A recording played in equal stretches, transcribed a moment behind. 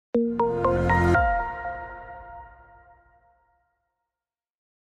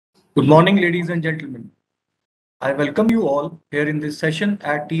Good morning, ladies and gentlemen. I welcome you all here in this session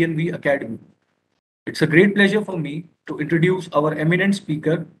at TNV Academy. It's a great pleasure for me to introduce our eminent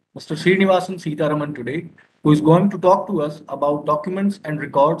speaker, Mr. Srinivasan Sitaraman today, who is going to talk to us about documents and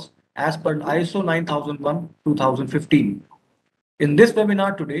records as per ISO 9001-2015. In this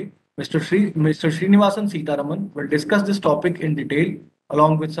webinar today, Mr. Srinivasan Sitaraman will discuss this topic in detail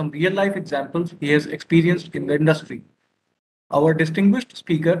along with some real-life examples he has experienced in the industry. Our distinguished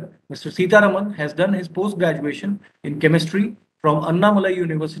speaker, Mr. Sitaraman, has done his post-graduation in chemistry from Annamalai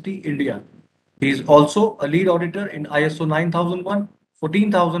University, India. He is also a lead auditor in ISO 9001,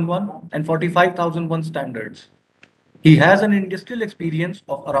 14001, and 45001 standards. He has an industrial experience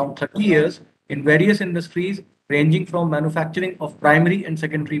of around 30 years in various industries ranging from manufacturing of primary and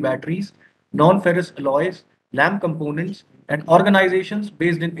secondary batteries, non-ferrous alloys, lamp components, and organizations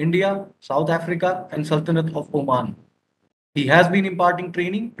based in India, South Africa, and Sultanate of Oman. He has been imparting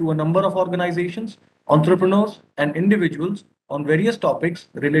training to a number of organizations, entrepreneurs, and individuals on various topics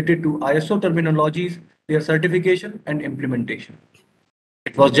related to ISO terminologies, their certification, and implementation.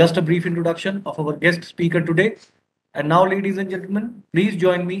 It was just a brief introduction of our guest speaker today. And now, ladies and gentlemen, please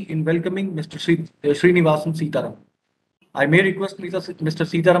join me in welcoming Mr. Srinivasan Sitaraman. I may request Mr.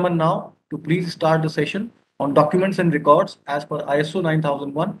 Sitaraman now to please start the session on documents and records as per ISO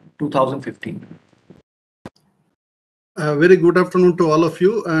 9001-2015. Very good afternoon to all of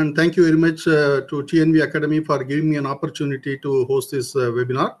you, and thank you very much to TNV Academy for giving me an opportunity to host this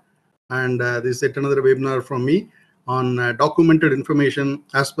webinar. And this is yet another webinar from me on documented information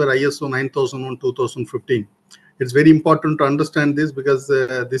as per ISO 9001-2015. It's very important to understand this because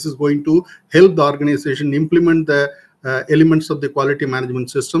this is going to help the organization implement the elements of the quality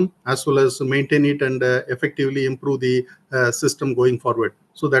management system as well as maintain it and effectively improve the system going forward.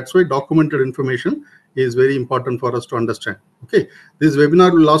 So that's why documented information is very important for us to understand. Okay, this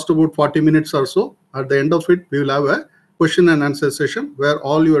webinar will last about 40 minutes or so. At the end of it, we will have a question and answer session where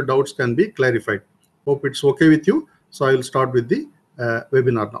all your doubts can be clarified. Hope it's okay with you. So I will start with the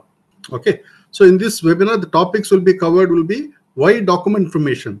webinar now. Okay, so in this webinar, the topics will be covered will be why document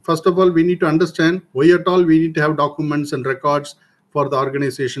information. First of all, we need to understand why at all we need to have documents and records for the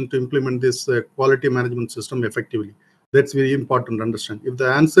organization to implement this quality management system effectively. That's very important to understand. If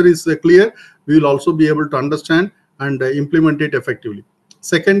the answer is clear, we will also be able to understand and implement it effectively.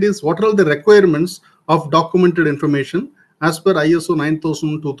 Second is, what are the requirements of documented information as per ISO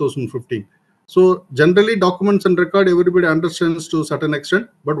 9000-2015? So generally, documents and record, everybody understands to a certain extent,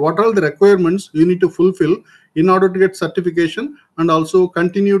 but what are the requirements you need to fulfill in order to get certification and also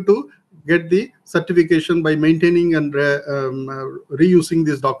continue to get the certification by maintaining and reusing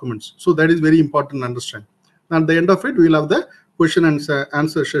these documents? So that is very important to understand. At the end of it, we'll have the question and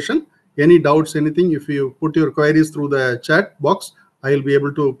answer session. Any doubts, anything, if you put your queries through the chat box, I'll be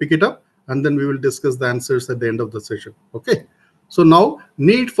able to pick it up and then we will discuss the answers at the end of the session. Okay. So now,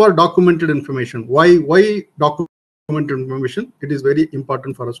 need for documented information. Why documented information? It is very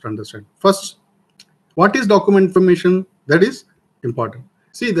important for us to understand. First, what is document information? That is important.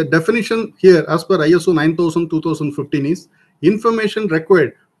 See, the definition here as per ISO 9000-2015 is information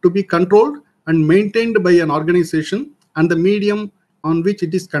required to be controlled and maintained by an organization and the medium on which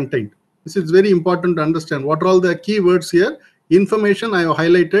it is contained. This is very important to understand. What are all the key words here? Information I have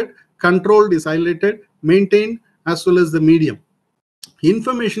highlighted, controlled is highlighted, maintained as well as the medium.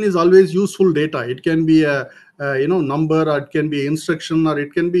 Information is always useful data. It can be a number, or it can be instruction, or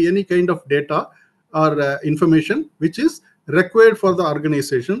it can be any kind of data or information which is required for the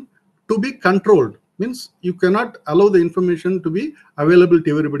organization to be controlled. Means you cannot allow the information to be available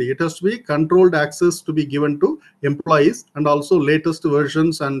to everybody. It has to be controlled access to be given to employees, and also latest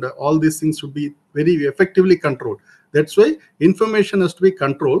versions and all these things should be very effectively controlled. That's why information has to be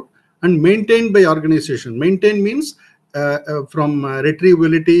controlled and maintained by organization. Maintain means from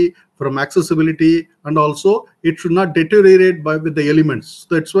retrievability, from accessibility, and also it should not deteriorate with the elements.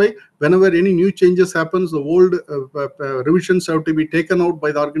 So that's why whenever any new changes happens, the old revisions have to be taken out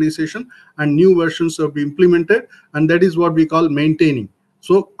by the organization and new versions have to be implemented, and that is what we call maintaining.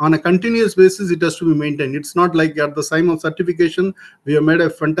 So on a continuous basis, it has to be maintained. It's not like at the time of certification, we have made a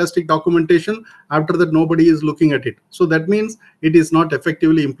fantastic documentation. After that, nobody is looking at it. So that means it is not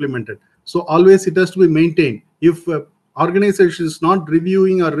effectively implemented. So always it has to be maintained. If organization is not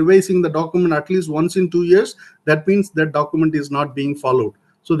reviewing or revising the document at least once in 2 years, that means that document is not being followed.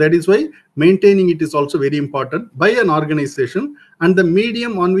 So that is why maintaining it is also very important by an organization and the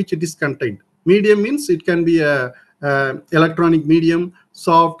medium on which it is contained. Medium means it can be a electronic medium,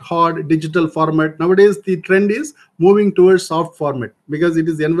 soft, hard, digital format. Nowadays, the trend is moving towards soft format because it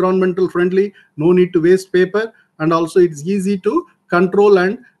is environmental friendly, no need to waste paper, and also it's easy to control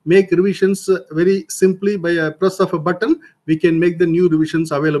and make revisions very simply by a press of a button. We can make the new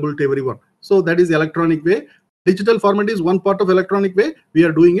revisions available to everyone. So that is electronic way. Digital format is one part of electronic way. We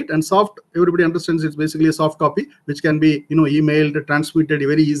are doing it, and soft, everybody understands it's basically a soft copy which can be emailed, transmitted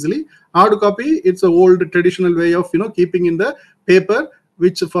very easily. Hard copy, it's a old traditional way of keeping in the paper,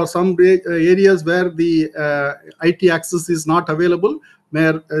 which for some areas where the IT access is not available,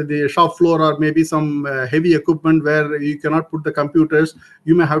 where the shop floor or maybe some heavy equipment where you cannot put the computers,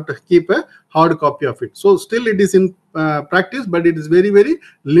 you may have to keep a hard copy of it. So still it is in practice, but it is very, very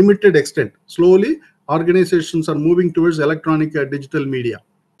limited extent. Slowly organizations are moving towards electronic digital media.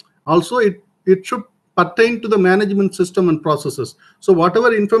 Also, it should pertain to the management system and processes. So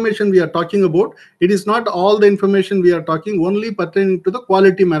whatever information we are talking about, it is not all the information we are talking only pertaining to the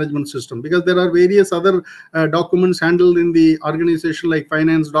quality management system, because there are various other documents handled in the organization, like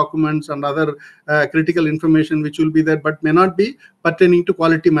finance documents and other critical information which will be there but may not be pertaining to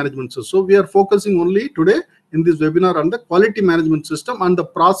quality management system. So we are focusing only today in this webinar on the quality management system and the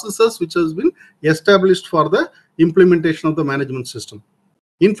processes which has been established for the implementation of the management system.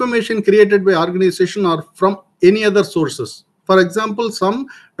 Information created by organization or from any other sources. For example, some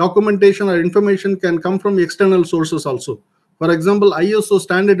documentation or information can come from external sources also. For example, ISO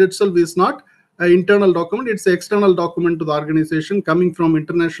standard itself is not an internal document, it's an external document to the organization coming from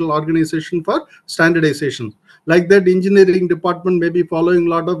international organization for standardization. Like that, engineering department may be following a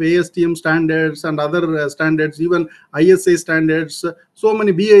lot of ASTM standards and other standards, even ISA standards. So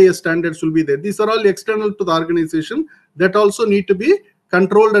many BIS standards will be there. These are all external to the organization that also need to be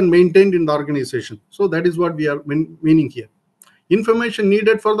controlled and maintained in the organization. So that is what we are meaning here. Information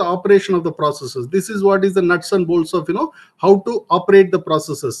needed for the operation of the processes. This is what is the nuts and bolts of how to operate the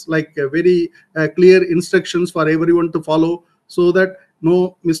processes, like very clear instructions for everyone to follow, so that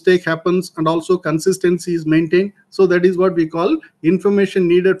no mistake happens and also consistency is maintained. So that is what we call information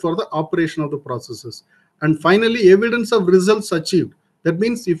needed for the operation of the processes. And finally, evidence of results achieved. That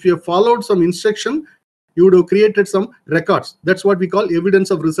means if you have followed some instruction, you would have created some records. That's what we call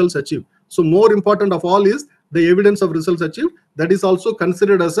evidence of results achieved. So more important of all is the evidence of results achieved. That is also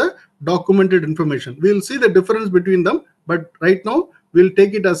considered as a documented information. We'll see the difference between them, but right now we'll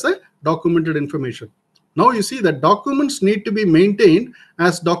take it as a documented information. Now you see that documents need to be maintained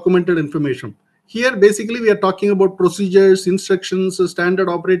as documented information. Here basically we are talking about procedures, instructions, standard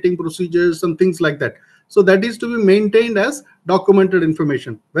operating procedures and things like that. So that is to be maintained as documented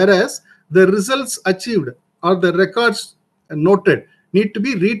information, whereas the results achieved or the records noted need to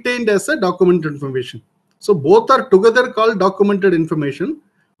be retained as a documented information. So both are together called documented information,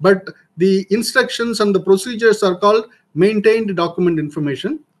 but the instructions and the procedures are called maintained document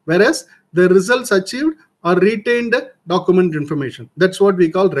information, whereas the results achieved are retained document information. That's what we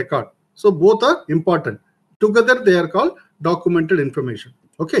call record. So both are important. Together they are called documented information.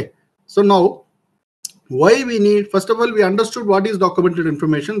 Okay. So now, why we need, first of all, we understood what is documented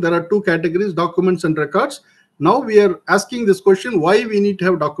information. There are two categories, documents and records. Now we are asking this question, why we need to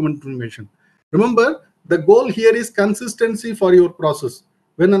have documented information. Remember, the goal here is consistency for your process.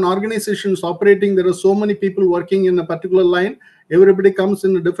 When an organization is operating, there are so many people working in a particular line. Everybody comes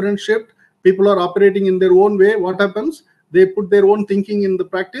in a different shift. People are operating in their own way. What happens? They put their own thinking in the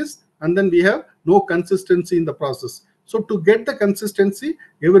practice, and then we have no consistency in the process. So to get the consistency,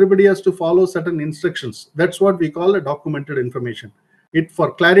 everybody has to follow certain instructions. That's what we call a documented information. It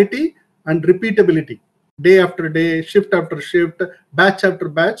for clarity and repeatability. Day after day, shift after shift, batch after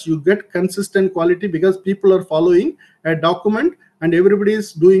batch, you get consistent quality because people are following a document and everybody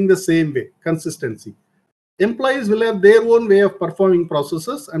is doing the same way, consistency. Employees will have their own way of performing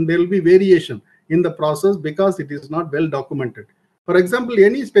processes and there will be variation in the process because it is not well documented. For example,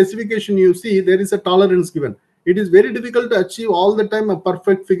 any specification you see, there is a tolerance given. It is very difficult to achieve all the time a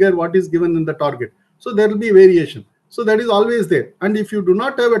perfect figure what is given in the target. So there will be variation. So that is always there. And if you do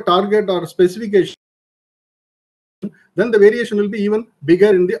not have a target or specification, then the variation will be even bigger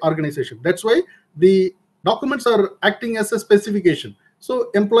in the organization. That's why the documents are acting as a specification. So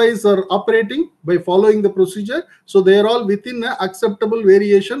employees are operating by following the procedure. So they are all within an acceptable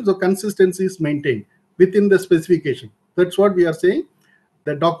variation. So consistency is maintained within the specification. That's what we are saying.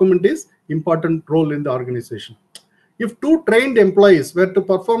 The document is important role in the organization. If two trained employees were to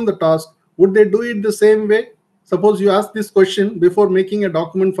perform the task, would they do it the same way? Suppose you ask this question before making a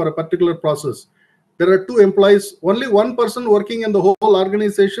document for a particular process. There are two employees, only one person working in the whole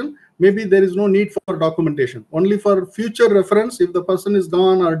organization. Maybe there is no need for documentation. Only for future reference, if the person is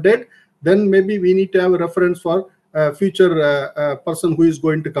gone or dead, then maybe we need to have a reference for a future person who is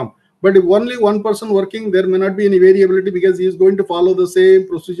going to come. But if only one person working, there may not be any variability because he is going to follow the same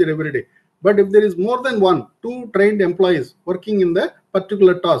procedure every day. But if there is more than two trained employees working in the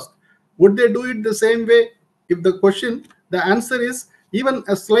particular task, would they do it the same way? If the answer is even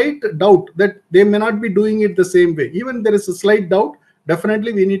a slight doubt that they may not be doing it the same way, even there is a slight doubt,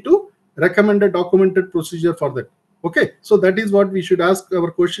 definitely we need to recommend a documented procedure for that. Okay, so that is what we should ask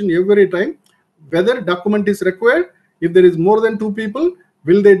our question every time, whether document is required. If there is more than two people,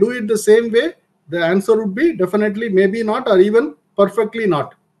 will they do it the same way? The answer would be definitely maybe not, or even perfectly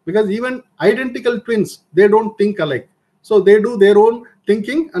not, because even identical twins, they don't think alike. So they do their own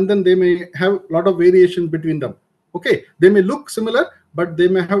thinking, and then they may have a lot of variation between them. Okay, they may look similar, but they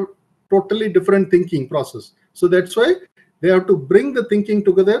may have totally different thinking process. So that's why they have to bring the thinking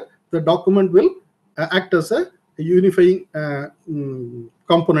together. The document will act as a unifying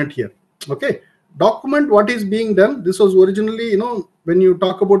component here. Okay, document what is being done. This was originally, when you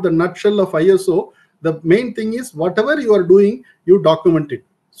talk about the nutshell of ISO, the main thing is whatever you are doing, you document it,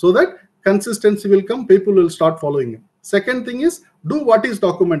 so that consistency will come, people will start following it. Second thing is, do what is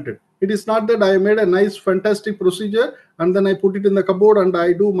documented. It is not that I made a nice fantastic procedure and then I put it in the cupboard and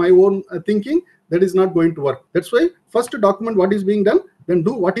I do my own thinking. That is not going to work. That's why first document what is being done, then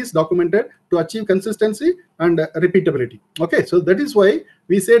do what is documented to achieve consistency and repeatability. Okay, so that is why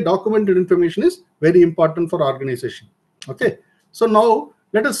we say documented information is very important for organization. Okay, so now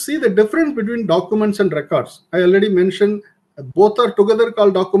let us see the difference between documents and records. I already mentioned both are together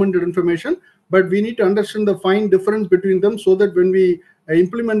called documented information, but we need to understand the fine difference between them, so that when we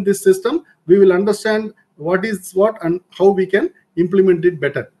implement this system, we will understand what is what and how we can implement it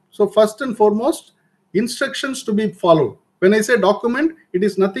better. So first and foremost, instructions to be followed. When I say document, it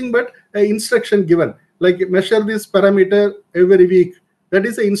is nothing but an instruction given, like measure this parameter every week. That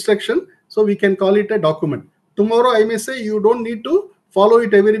is an instruction, so we can call it a document. Tomorrow I may say you don't need to follow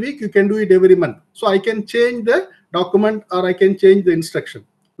it every week, you can do it every month. So I can change the document or I can change the instruction.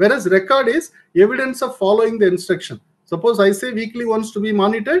 Whereas record is evidence of following the instruction. Suppose I say weekly wants to be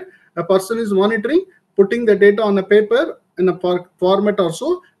monitored, a person is monitoring, putting the data on a paper in a format or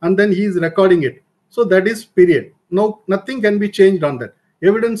so, and then he is recording it. So that is period. No, nothing can be changed on that.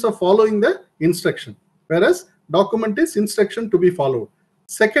 Evidence of following the instruction. Whereas document is instruction to be followed.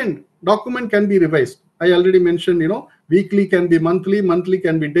 Second, document can be revised. I already mentioned, weekly can be monthly, monthly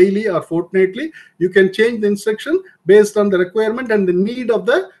can be daily or fortnightly. You can change the instruction based on the requirement and the need of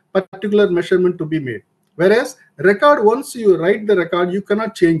the particular measurement to be made. Whereas record, once you write the record, you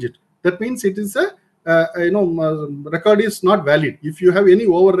cannot change it. That means it is a record is not valid. If you have any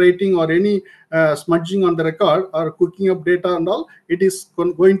overwriting or any smudging on the record or cooking up data and all, it is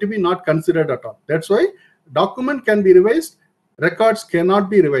going to be not considered at all. That's why document can be revised, records cannot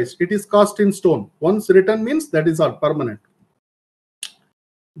be revised. It is cast in stone. Once written means that is all permanent.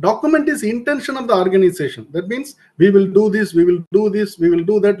 Document is intention of the organization. That means we will do this, we will do this, we will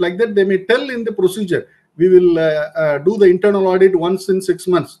do that, like that. They may tell in the procedure, we will do the internal audit once in 6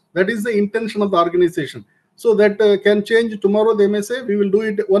 months. That is the intention of the organization. So that can change tomorrow. They may say we will do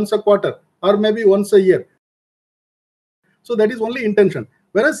it once a quarter or maybe once a year. So that is only intention.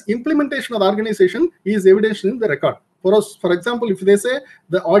 Whereas implementation of the organization is evidence in the record. For us, for example, if they say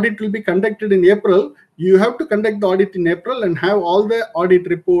the audit will be conducted in April, you have to conduct the audit in April and have all the audit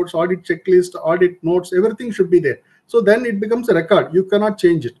reports, audit checklist, audit notes, everything should be there. So then it becomes a record. You cannot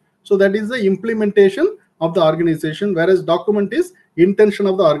change it. So that is the implementation of the organization, whereas document is intention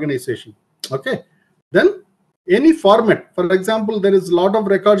of the organization. Okay. Then any format, for example, there is a lot of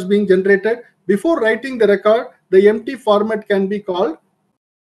records being generated. Before writing the record, the empty format can be called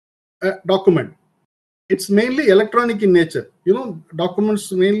a document. It's mainly electronic in nature.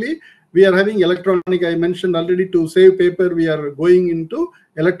 Documents mainly we are having electronic. I mentioned already, to save paper, we are going into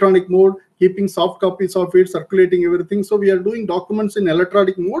electronic mode, keeping soft copies of it, circulating everything. So we are doing documents in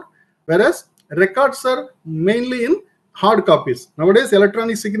electronic mode, whereas records are mainly in hard copies. Nowadays,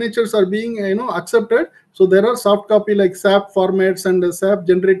 electronic signatures are being accepted. So there are soft copy like SAP formats and SAP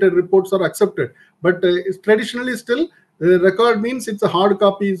generated reports are accepted. But traditionally still, record means it's a hard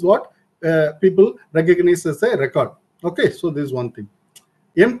copy is what people recognize as a record. Okay, so this is one thing.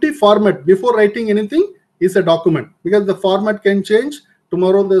 Empty format before writing anything is a document, because the format can change.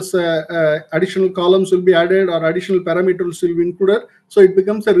 Tomorrow this additional columns will be added or additional parameters will be included. So it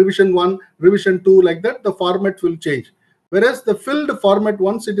becomes a revision 1, revision 2, like that. The format will change. Whereas the filled format,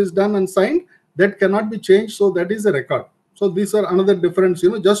 once it is done and signed, that cannot be changed. So that is a record. So these are another difference.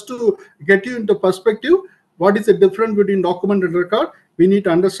 Just to get you into perspective, what is the difference between document and record? We need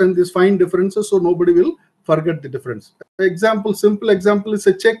to understand these fine differences so nobody will forget the difference. Example, simple example is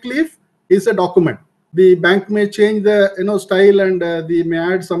a check leaf is a document. The bank may change the style, and they may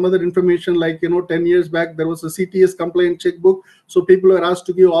add some other information, like 10 years back there was a CTS compliant checkbook, so people were asked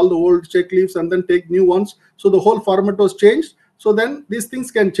to give all the old check leaves and then take new ones, so the whole format was changed. So then these things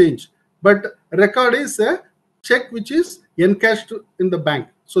can change, but record is a check which is encashed in the bank.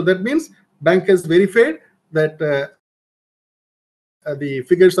 So that means bank has verified that the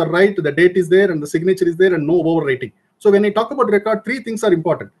figures are right, the date is there, and the signature is there, and no overwriting. So when I talk about record, three things are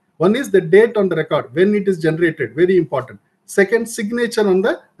important. One is the date on the record, when it is generated, very important. Second, signature on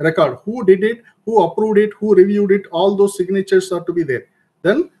the record, who did it, who approved it, who reviewed it, all those signatures are to be there.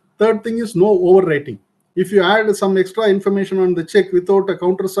 Then third thing is no overwriting. If you add some extra information on the check without a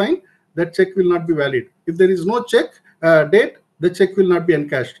countersign, that check will not be valid. If there is no check date, the check will not be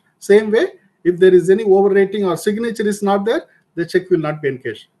encashed. Same way, if there is any overwriting or signature is not there, the check will not be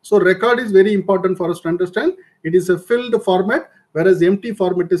encashed. So record is very important for us to understand. It is a filled format, whereas empty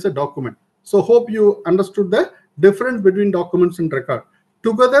format is a document. So hope you understood the difference between documents and record.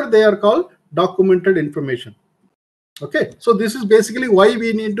 Together they are called documented information. Okay, so this is basically why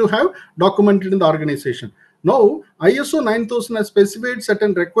we need to have documented in the organization. Now ISO 9000 has specified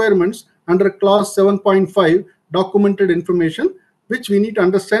certain requirements under clause 7.5 documented information, which we need to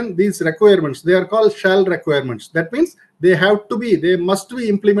understand. These requirements, they are called shall requirements. That means they must be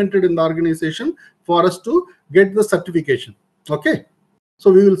implemented in the organization for us to get the certification. Okay,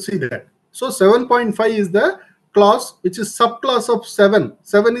 so we will see that. So 7.5 is the clause which is subclass of 7.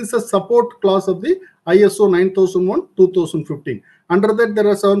 7 is a support clause of the ISO 9001 2015. Under that there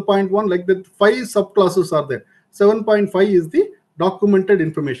are 7.1, like that 5 subclasses are there. 7.5 is the documented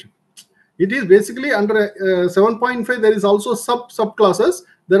information. It is basically under 7.5 there is also subclasses.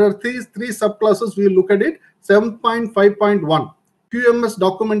 There are three subclasses. We will look at it. 7.5.1 QMS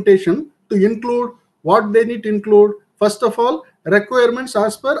documentation, to include what they need to include. First of all, requirements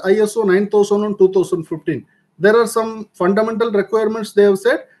as per ISO 9001 2015. There are some fundamental requirements they have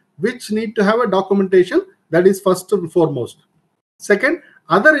said which need to have a documentation. That is first and foremost. Second,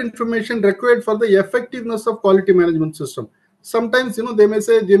 other information required for the effectiveness of quality management system. Sometimes they may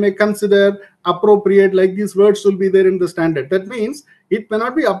say, they may consider appropriate, like these words will be there in the standard. That means it may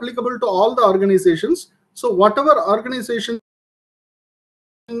not be applicable to all the organizations. So whatever organization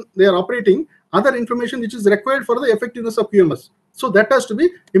they are operating, other information which is required for the effectiveness of QMS, so that has to be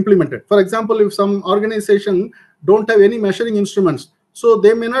implemented. For example, if some organization don't have any measuring instruments, so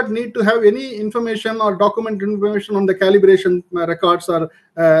they may not need to have any information or document information on the calibration records or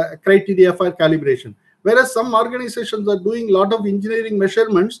criteria for calibration. Whereas some organizations are doing a lot of engineering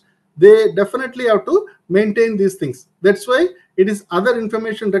measurements, they definitely have to maintain these things. That's why it is other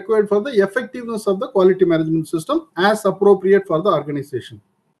information required for the effectiveness of the quality management system as appropriate for the organization.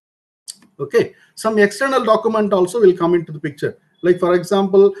 Okay, some external document also will come into the picture. Like for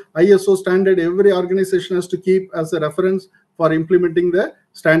example, ISO standard, every organization has to keep as a reference for implementing the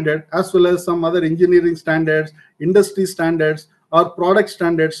standard, as well as some other engineering standards, industry standards, or product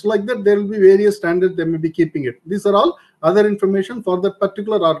standards. Like that, there will be various standards they may be keeping it. These are all other information for the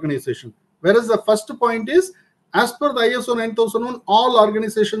particular organization. Whereas the first point is, as per the ISO 9001, all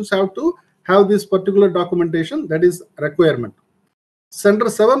organizations have to have this particular documentation, that is requirement. Under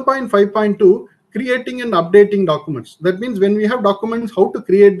 7.5.2, creating and updating documents. That means when we have documents, how to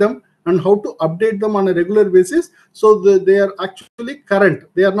create them and how to update them on a regular basis, so they are actually current.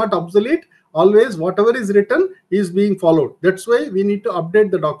 They are not obsolete. Always whatever is written is being followed. That's why we need to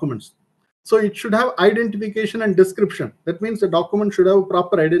update the documents. So it should have identification and description. That means the document should have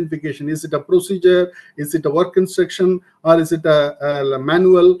proper identification. Is it a procedure? Is it a work instruction? Or is it a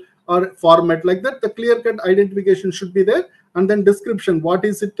manual or format? Like that, the clear-cut identification should be there. And then description, what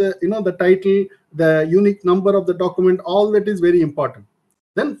is it, the title, the unique number of the document, all that is very important.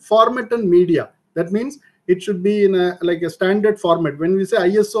 Then format and media. That means it should be in a standard format. When we say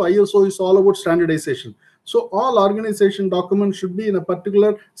ISO is all about standardization. So all organization documents should be in a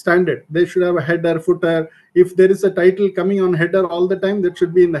particular standard. They should have a header, footer. If there is a title coming on header all the time, that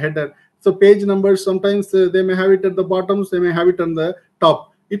should be in the header. So page numbers, sometimes they may have it at the bottom, they may have it on the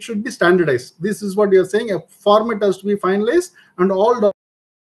top. It should be standardized. This is what you are saying. A format has to be finalized, and all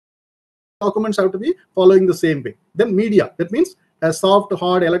documents have to be following the same way. Then media. That means a soft,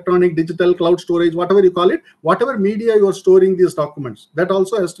 hard, electronic, digital, cloud storage, whatever you call it, whatever media you are storing these documents, that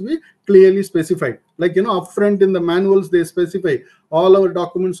also has to be clearly specified. Like, upfront in the manuals, they specify all our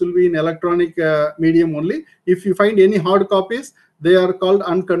documents will be in electronic medium only. If you find any hard copies, they are called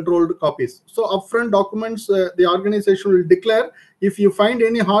uncontrolled copies. So upfront documents, the organization will declare, if you find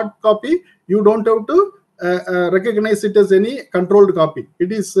any hard copy, you don't have to recognize it as any controlled copy.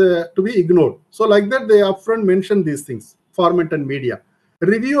 It is to be ignored. So like that, they upfront mention these things, format and media.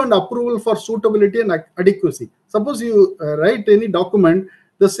 review and approval for suitability and adequacy. Suppose you write any document,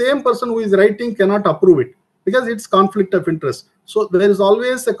 the same person who is writing cannot approve it because it's conflict of interest. So there is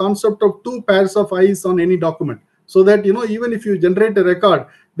always a concept of two pairs of eyes on any document, so that even if you generate a record,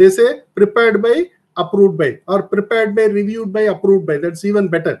 they say prepared by, approved by, or prepared by, reviewed by, approved by. That's even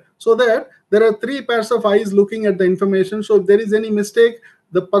better, so that there are three pairs of eyes looking at the information. So if there is any mistake,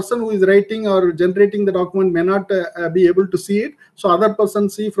 the person who is writing or generating the document may not be able to see it, so other person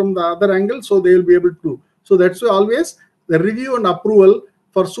see from the other angle, so they will be able to. So that's why always the review and approval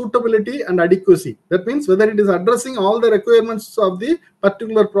for suitability and adequacy. That means whether it is addressing all the requirements of the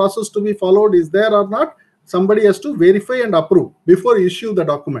particular process to be followed is there or not, somebody has to verify and approve before issue the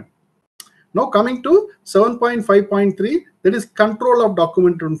document. Now coming to 7.5.3, that is control of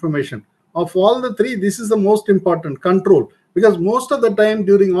document information. Of all the three, this is the most important, control, because most of the time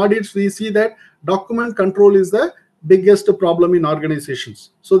during audits we see that document control is the biggest problem in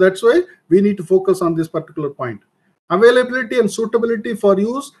organizations. So that's why we need to focus on this particular point. Availability and suitability for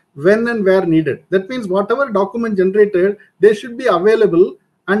use when and where needed. That means whatever document generated, they should be available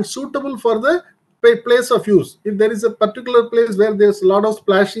and suitable for the place of use. If there is a particular place where there's a lot of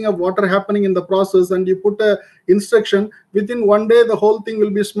splashing of water happening in the process and you put a instruction, within one day the whole thing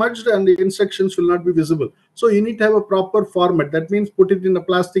will be smudged and the instructions will not be visible. So you need to have a proper format. That means put it in a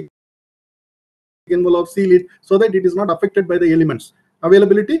plastic envelope, seal it so that it is not affected by the elements.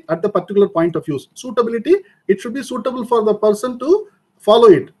 Availability at the particular point of use. Suitability, it should be suitable for the person to follow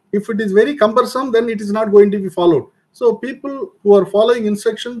it. If it is very cumbersome, then it is not going to be followed. So people who are following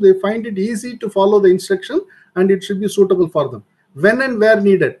instructions, they find it easy to follow the instruction and it should be suitable for them. When and where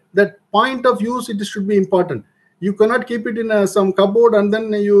needed, that point of use, it should be important. You cannot keep it in some cupboard and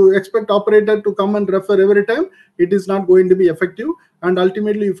then you expect operator to come and refer every time. It is not going to be effective, and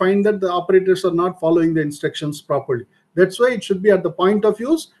ultimately you find that the operators are not following the instructions properly. That's why it should be at the point of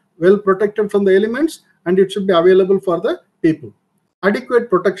use, well protected from the elements, and it should be available for the people. Adequate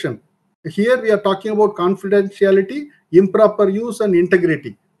protection. Here we are talking about confidentiality, improper use, and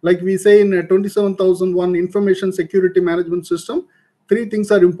integrity. Like we say in 27001 Information Security Management System, three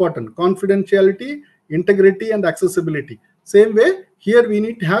things are important: confidentiality, integrity, and accessibility. Same way, here we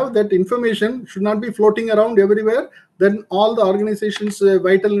need to have that information should not be floating around everywhere. Then all the organization's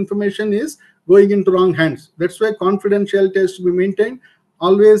vital information is going into wrong hands. That's why confidentiality has to be maintained.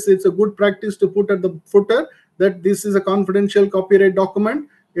 Always, it's a good practice to put at the footer that this is a confidential copyright document.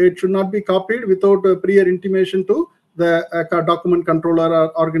 It should not be copied without a prior intimation to the document controller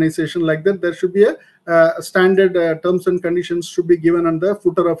or organization. Like that, there should be a standard terms and conditions should be given on the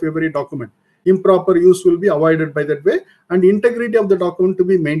footer of every document. Improper use will be avoided by that way, and integrity of the document to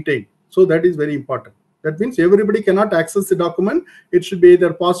be maintained. So that is very important. That means everybody cannot access the document. It should be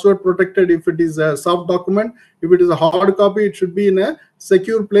either password protected if it is a soft document. If it is a hard copy, it should be in a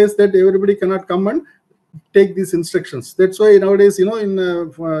secure place that everybody cannot come and take these instructions. That's why nowadays, in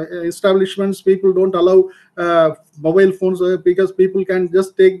establishments, people don't allow mobile phones because people can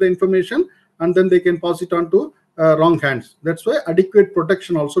just take the information and then they can pass it on to wrong hands. That's why adequate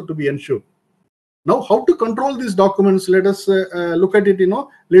protection also to be ensured. Now, how to control these documents? Let us look at it,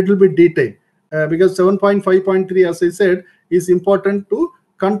 little bit detail, because 7.5.3, as I said, is important to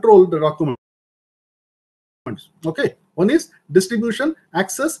control the documents. Okay, one is distribution,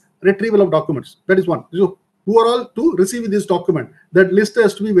 access, retrieval of documents. That is one. So, who are all to receive this document? That list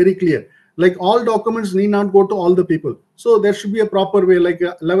has to be very clear. Like all documents need not go to all the people. So there should be a proper way, like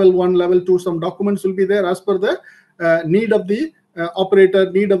level 1, level 2. Some documents will be there as per the need of the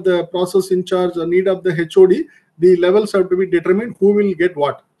operator, need of the process in charge, or need of the HOD. The levels have to be determined who will get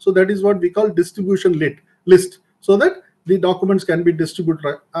what. So that is what we call distribution list, so that the documents can be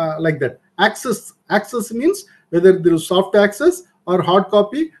distributed like that. Access means whether there is soft access or hard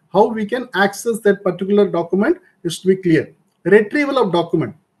copy, how we can access that particular document is to be clear. Retrieval of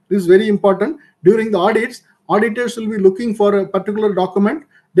document, this is very important. During the audits, auditors will be looking for a particular document.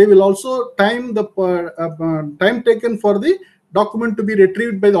 They will also time the time taken for the document to be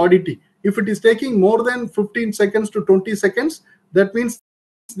retrieved by the auditee. If it is taking more than 15 seconds to 20 seconds, that means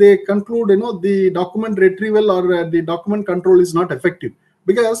they conclude the document retrieval or the document control is not effective,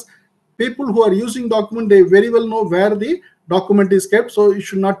 because people who are using document, they very well know where the document is kept, so it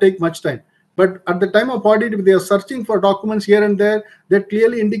should not take much time. But at the time of audit, if they are searching for documents here and there, that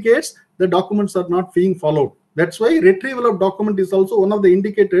clearly indicates the documents are not being followed. That's why retrieval of document is also one of the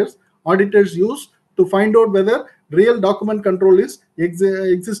indicators auditors use to find out whether real document control is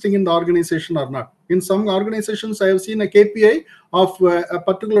existing in the organization or not. In some organizations, I have seen a KPI of a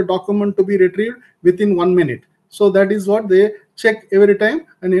particular document to be retrieved within 1 minute. So that is what they check every time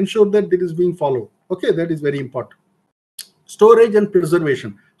and ensure that it is being followed. Okay, that is very important. Storage and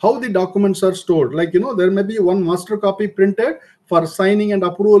preservation. How the documents are stored. Like, there may be one master copy printed for signing and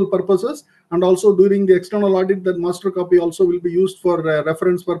approval purposes, and also during the external audit, that master copy also will be used for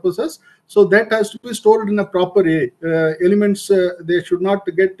reference purposes. So that has to be stored in a proper way. Elements, they should not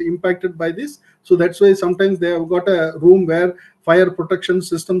get impacted by this. So that's why sometimes they have got a room where fire protection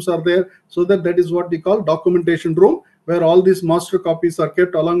systems are there. So that is what we call documentation room, where all these master copies are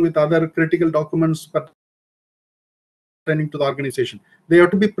kept along with other critical documents pertaining to the organization. They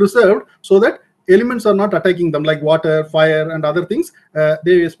have to be preserved so that elements are not attacking them, like water, fire, and other things.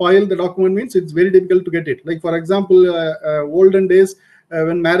 They spoil the document, means it's very difficult to get it. Like, for example, olden days,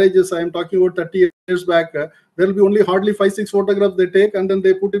 when marriages, I am talking about 30 years back, there will be only hardly 5-6 photographs they take, and then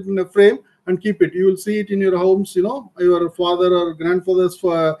they put it in a frame and keep it. You will see it in your homes, your father or grandfather's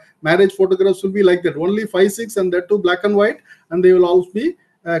marriage photographs will be like that, only 5-6, and that too black and white, and they will all be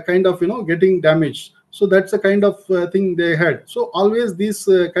kind of getting damaged. So that's the kind of thing they had. So always these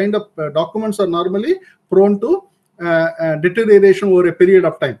kind of documents are normally prone to deterioration over a period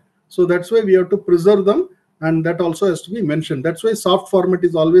of time. So that's why we have to preserve them, and that also has to be mentioned. That's why soft format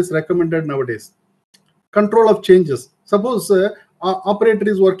is always recommended nowadays. Control of changes. Suppose operator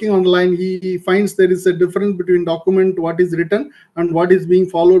is working on the line, he finds there is a difference between document, what is written, and what is being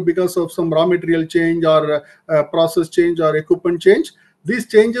followed because of some raw material change or process change or equipment change.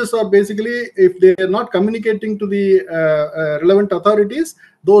 These changes are basically, if they are not communicating to the relevant authorities,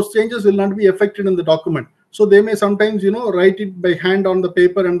 those changes will not be affected in the document. So they may sometimes, write it by hand on the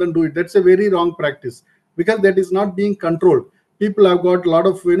paper and then do it. That's a very wrong practice, because that is not being controlled. People have got a lot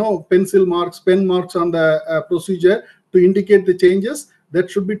of, pencil marks, pen marks on the procedure to indicate the changes.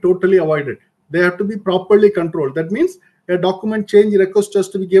 That should be totally avoided. They have to be properly controlled. That means a document change request has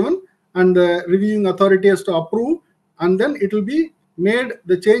to be given, and the reviewing authority has to approve, and then it will be made,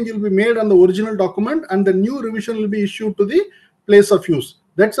 the change will be made on the original document, and the new revision will be issued to the place of use.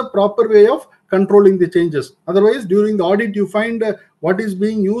 That's a proper way of controlling the changes. Otherwise, during the audit, you find what is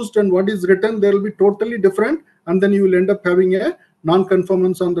being used and what is written, there will be totally different, and then you will end up having a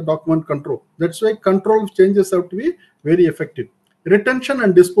non-conformance on the document control. That's why control changes have to be very effective. Retention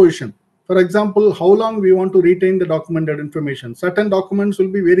and disposition. For example, how long we want to retain the documented information. Certain documents will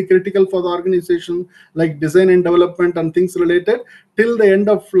be very critical for the organization, like design and development and things related. Till the end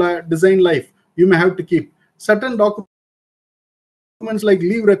of design life, you may have to keep. Certain documents like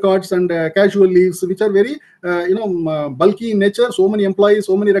leave records and casual leaves, which are very bulky in nature, so many employees,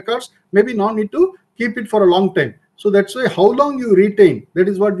 so many records, maybe not need to keep it for a long time. So that's why how long you retain, that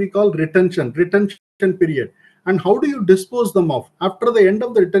is what we call retention period. And how do you dispose them off after the end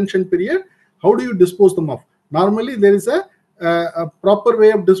of the retention period? How do you dispose them off? Normally there is a proper way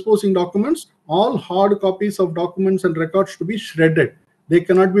of disposing documents. All hard copies of documents and records to be shredded. They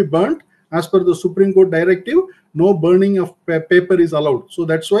cannot be burnt. As per the Supreme Court directive, no burning of paper is allowed. So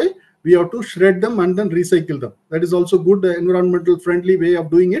that's why we have to shred them and then recycle them. That is also good environmental friendly way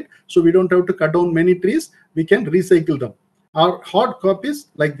of doing it. So we don't have to cut down many trees. We can recycle them. Our hard copies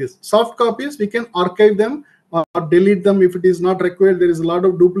like this. Soft copies, we can archive them or delete them if it is not required. There is a lot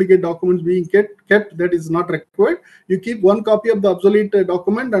of duplicate documents being kept that is not required. You keep one copy of the obsolete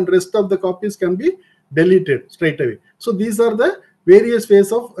document, and rest of the copies can be deleted straight away. So these are the various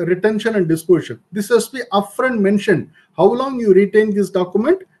ways of retention and disposition. This has to be upfront mentioned. How long you retain this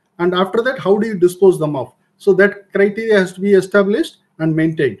document, and after that, how do you dispose them off? So that criteria has to be established and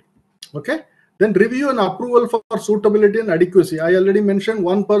maintained. Okay. Then review and approval for suitability and adequacy. I already mentioned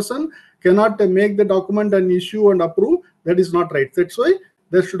one person cannot make the document and issue and approve. That is not right. That's why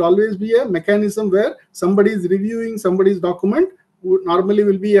there should always be a mechanism where somebody is reviewing somebody's document. Normally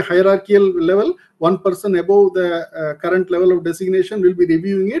will be a hierarchical level. One person above the current level of designation will be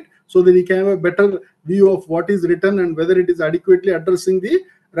reviewing it, so that he can have a better view of what is written and whether it is adequately addressing the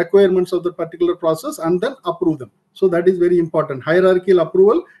requirements of the particular process, and then approve them. So that is very important. Hierarchical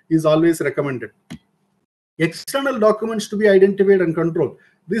approval is always recommended. External documents to be identified and controlled.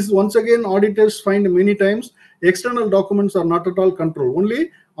 This once again auditors find many times external documents are not at all controlled.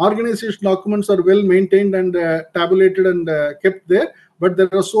 Only organization documents are well maintained and tabulated and kept there. But there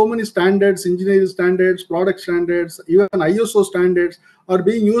are so many standards, engineering standards, product standards, even ISO standards are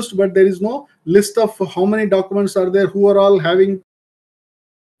being used, but there is no list of how many documents are there, who are all having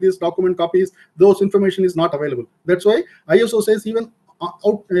these document copies. Those information is not available. That's why ISO says even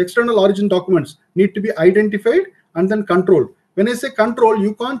external origin documents need to be identified and then controlled. When I say control,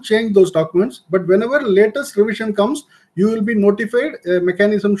 you can't change those documents, but whenever latest revision comes, you will be notified. A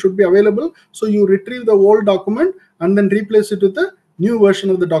mechanism should be available. So you retrieve the old document and then replace it with the new version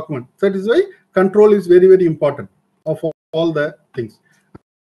of the document. That is why control is very, very important of all the things. And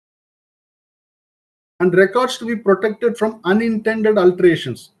then review and approval for suitability and adequacy. and records to be protected from unintended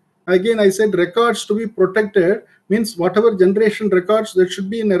alterations. Again, I said records to be protected means whatever generation records, that should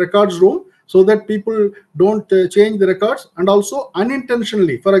be in a records room so that people don't change the records. And also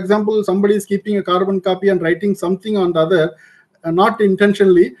unintentionally, for example, somebody is keeping a carbon copy and writing something on the other, not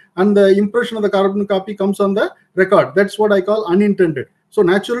intentionally, and the impression of the carbon copy comes on the record. That's what I call unintended. So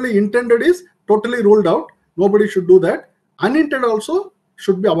naturally, intended is totally ruled out. Nobody should do that. Unintended also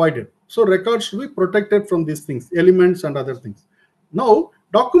should be avoided. So records should be protected from these things, elements and other things. Now,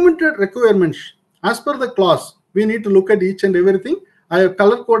 documented requirements. As per the clause, we need to look at each and everything. I have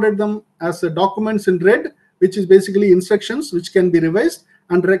color coded them as documents in red, which is basically instructions which can be revised,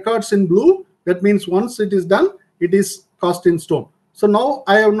 and records in blue. That means once it is done, it is cast in stone. So now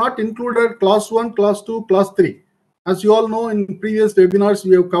I have not included clause 1, clause 2, clause 3. As you all know, in previous webinars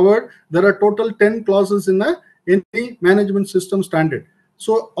we have covered, there are total 10 clauses in any management system standard.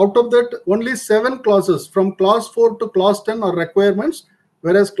 So out of that, only 7 clauses from clause 4 to clause 10 are requirements,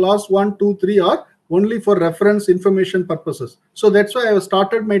 whereas clause 1, 2, 3 are only for reference information purposes. So that's why I have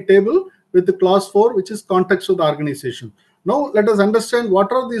started my table with the clause 4, which is context of the organization. Now let us understand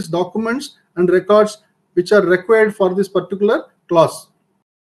what are these documents and records which are required for this particular clause.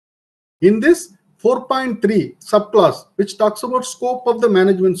 In this 4.3 subclass, which talks about scope of the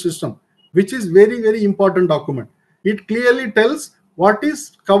management system, which is very, very important document. It clearly tells what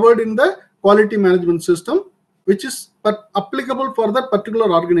is covered in the quality management system, which is applicable for that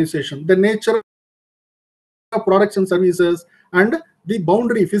particular organization, the nature of products and services, and the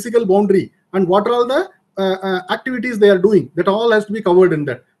boundary, physical boundary, and what are all the activities they are doing. That all has to be covered in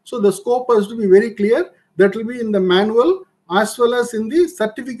that. So the scope has to be very clear. That will be in the manual as well as in the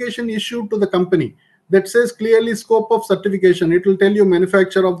certification issued to the company. That says clearly scope of certification. It will tell you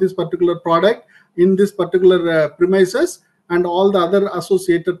manufacture of this particular product in this particular premises, and all the other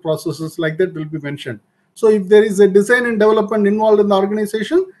associated processes like that will be mentioned. So if there is a design and development involved in the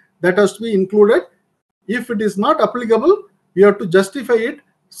organization, that has to be included. If it is not applicable, you have to justify it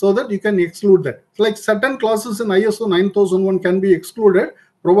so that you can exclude that. Like certain clauses in ISO 9001 can be excluded,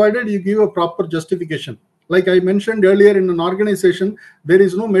 provided you give a proper justification. Like I mentioned earlier, in an organization, there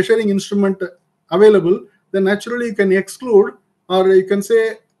is no measuring instrument available, then naturally you can exclude, or you can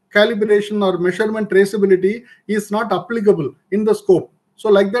say calibration or measurement traceability is not applicable in the scope. So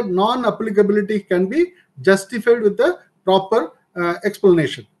like that, non-applicability can be justified with the proper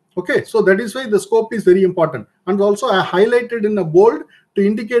explanation. Okay, so that is why the scope is very important. And also I highlighted in a bold to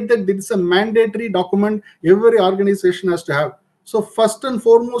indicate that this is a mandatory document every organization has to have. So first and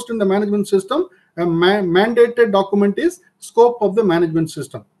foremost in the management system, a mandated document is scope of the management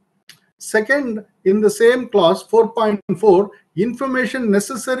system. Second, in the same clause 4.4, information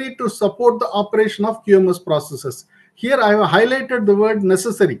necessary to support the operation of QMS processes. Here I have highlighted the word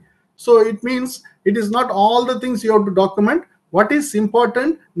necessary. So it means it is not all the things you have to document. What is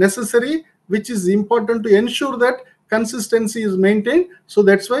important, necessary, which is important to ensure that consistency is maintained. So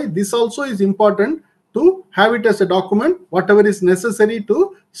that's why this also is important to have it as a document, whatever is necessary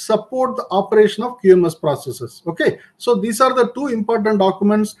to support the operation of QMS processes. Okay, so these are the two important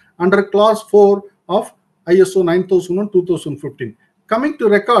documents under clause 4 of ISO 9001:2015. Coming to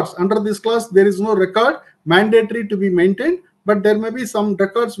records, under this class there is no record mandatory to be maintained, but there may be some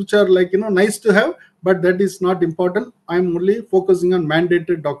records which are like nice to have, but that is not important. I am only focusing on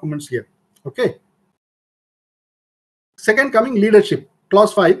mandated documents here. Okay. Second, coming leadership,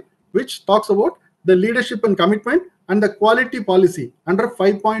 clause 5, which talks about the leadership and commitment and the quality policy under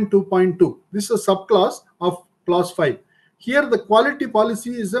 5.2.2. This is a subclass of clause 5. Here the quality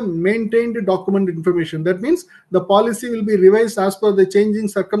policy is a maintained document information. That means the policy will be revised as per the changing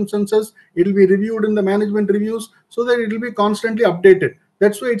circumstances. It will be reviewed in the management reviews so that it will be constantly updated.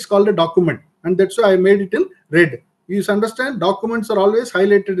 That's why it's called a document, and that's why I made it in red. You understand, documents are always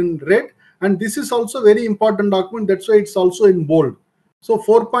highlighted in red, and this is also very important document. That's why it's also in bold. So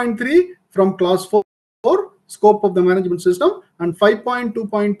 4.3 from clause 4, scope of the management system, and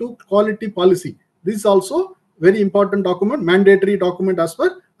 5.2.2 quality policy. This is also very important document, mandatory document as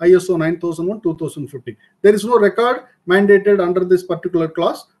per ISO 9001:2015. There is no record mandated under this particular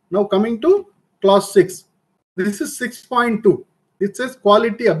clause. Now coming to clause 6. This is 6.2. It says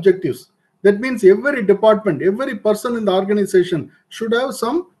quality objectives. That means every department, every person in the organization should have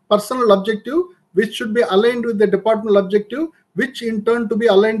some personal objective which should be aligned with the departmental objective, which in turn to be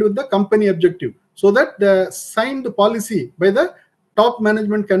aligned with the company objective, so that the signed policy by the top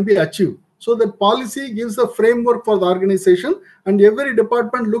management can be achieved. So the policy gives a framework for the organization, and every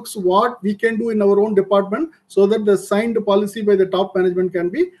department looks what we can do in our own department so that the signed policy by the top management can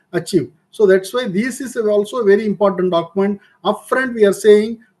be achieved. So that's why this is also a very important document. Upfront we are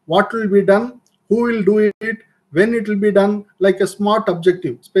saying what will be done, who will do it, when it will be done, like a SMART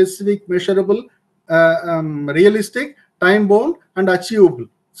objective: specific, measurable, realistic, time bound, and achievable.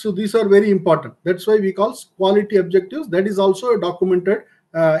 So these are very important. That's why we call quality objectives. That is also a documented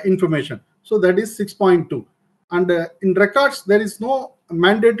information. So that is 6.2. And in records, there is no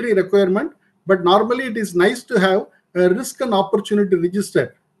mandatory requirement, but normally it is nice to have a risk and opportunity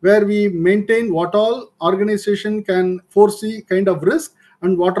register where we maintain what all organization can foresee kind of risk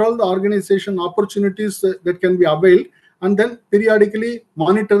and what are all the organization opportunities that can be availed, and then periodically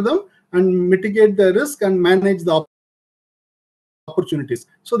monitor them and mitigate the risk and manage the opportunities.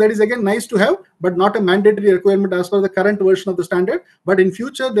 So that is again nice to have, but not a mandatory requirement as per the current version of the standard. But in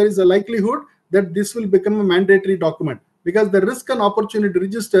future, there is a likelihood that this will become a mandatory document, because the risk and opportunity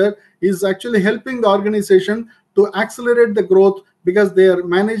register is actually helping the organization to accelerate the growth, because they are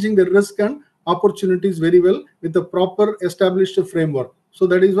managing the risk and opportunities very well with the proper established framework. So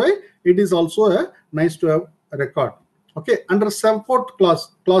that is why it is also a nice to have a record. Okay, under support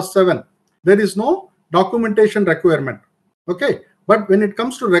clause 7, there is no documentation requirement. Okay, but when it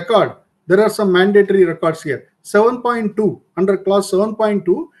comes to record, there are some mandatory records here. 7.2, under clause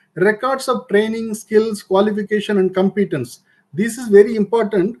 7.2, records of training, skills, qualification, and competence. This is very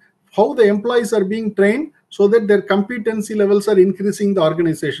important, how the employees are being trained so that their competency levels are increasing the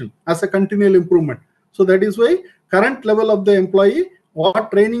organization as a continual improvement. So that is why current level of the employee,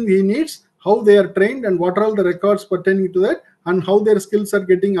 what training he needs, how they are trained, and what are all the records pertaining to that, and how their skills are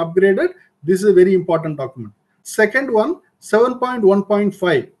getting upgraded. This is a very important document. Second one,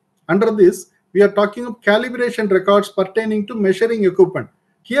 7.1.5. Under this, we are talking of calibration records pertaining to measuring equipment.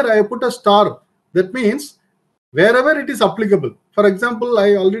 Here I have put a star. That means wherever it is applicable. For example,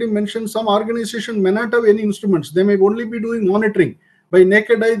 I already mentioned some organization may not have any instruments. They may only be doing monitoring. By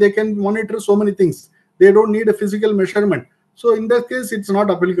naked eye, they can monitor so many things. They don't need a physical measurement. So in that case, it's not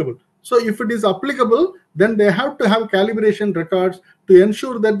applicable. So if it is applicable, then they have to have calibration records to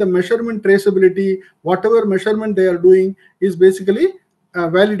ensure that the measurement traceability, whatever measurement they are doing, is basically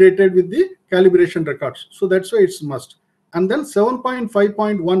validated with the calibration records. So that's why it's must. And then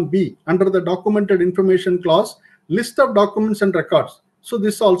 7.5.1b, under the documented information clause, list of documents and records. So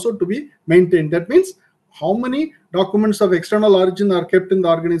this also to be maintained. That means how many documents of external origin are kept in the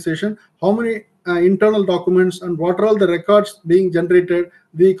organization, how many internal documents, and what are all the records being generated.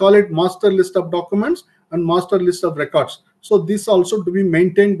 We call it master list of documents and master list of records. So this also to be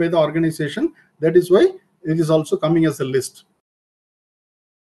maintained by the organization. That is why it is also coming as a list.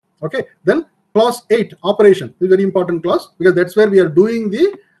 Okay, then clause 8, operation, is a very important clause, because that's where we are doing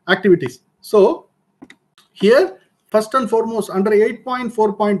the activities. So here, first and foremost, under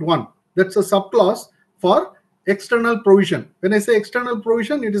 8.4.1, that's a subclause for external provision. When I say external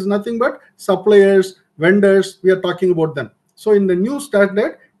provision, it is nothing but suppliers, vendors, we are talking about them. So in the new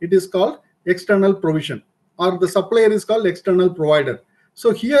standard, it is called external provision, or the supplier is called external provider.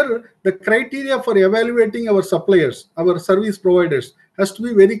 So here, the criteria for evaluating our suppliers, our service providers, has to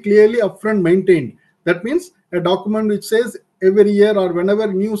be very clearly upfront maintained. That means a document which says every year or whenever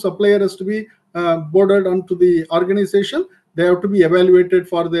new supplier has to be boarded onto the organization, they have to be evaluated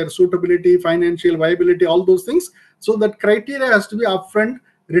for their suitability, financial viability, all those things. So that criteria has to be upfront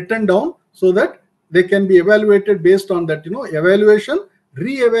written down so that they can be evaluated based on that, evaluation,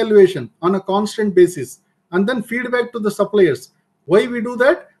 re-evaluation on a constant basis, and then feedback to the suppliers. Why we do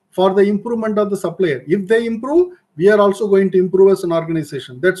that? For the improvement of the supplier. If they improve, we are also going to improve as an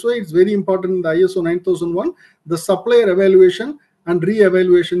organization. That's why it's very important in the ISO 9001, the supplier evaluation and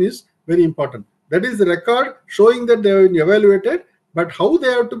re-evaluation is very important. That is the record showing that they have been evaluated, but how they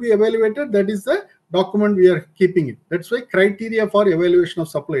have to be evaluated, that is the document we are keeping it. That's why criteria for evaluation of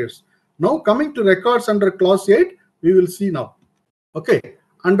suppliers. Now coming to records under clause 8, we will see now. Okay,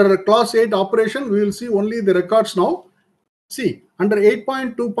 under clause 8 operation, we will see only the records now. See, under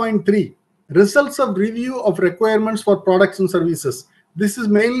 8.2.3, results of review of requirements for products and services. This is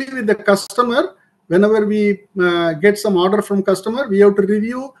mainly with the customer. Whenever we get some order from customer, we have to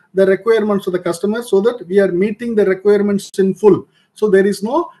review the requirements of the customer so that we are meeting the requirements in full. So there is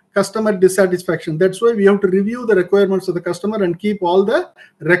no customer dissatisfaction. That's why we have to review the requirements of the customer and keep all the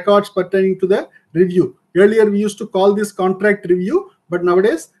records pertaining to the review. Earlier, we used to call this contract review, but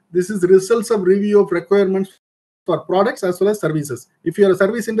nowadays, this is results of review of requirements for products as well as services. If you are a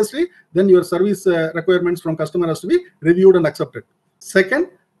service industry, then your service requirements from customer has to be reviewed and accepted. Second,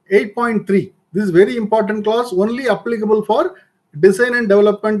 8.3. This is very important clause, only applicable for design and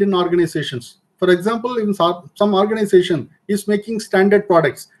development in organizations. For example, in some organization is making standard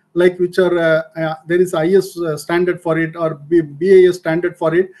products, like which are there is IS standard for it or BAS standard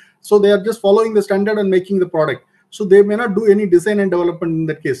for it. So they are just following the standard and making the product. So they may not do any design and development in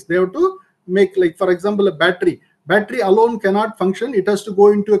that case. They have to make, like for example, a battery. Battery alone cannot function. It has to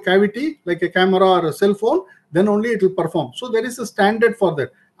go into a cavity like a camera or a cell phone, then only it will perform. So there is a standard for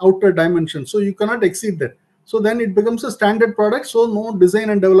that outer dimension. So you cannot exceed that. So then it becomes a standard product. So no design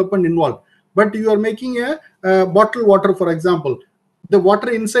and development involved. But you are making a bottled water, for example. The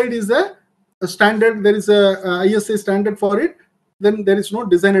water inside is a standard. There is a ISA standard for it. Then there is no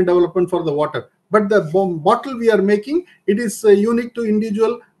design and development for the water. But the bottle we are making, it is unique to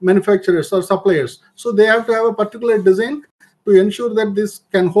individual manufacturers or suppliers. So they have to have a particular design to ensure that this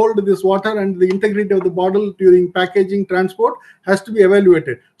can hold this water, and the integrity of the bottle during packaging, transport has to be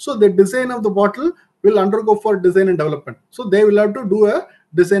evaluated. So the design of the bottle will undergo for design and development. So they will have to do a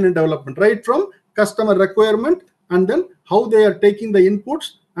design and development right from customer requirement, and then how they are taking the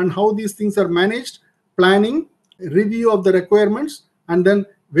inputs and how these things are managed, planning, review of the requirements, and then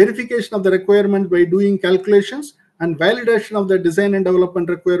verification of the requirement by doing calculations, and validation of the design and development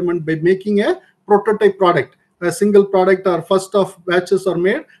requirement by making a prototype product. A single product or first of batches are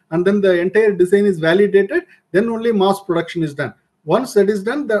made, and then the entire design is validated, then only mass production is done. Once that is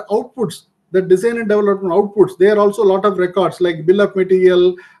done, the outputs, the design and development outputs, there are also a lot of records like bill of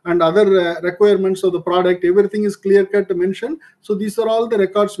material and other requirements of the product. Everything is clear cut mentioned. So these are all the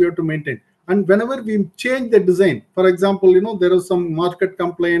records we have to maintain. And whenever we change the design, for example, there is some market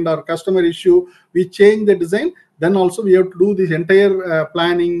complaint or customer issue, we change the design, then also we have to do this entire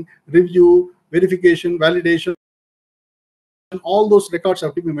planning, review, verification, validation. All those records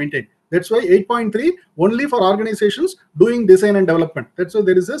have to be maintained. That's why 8.3 only for organizations doing design and development. That's why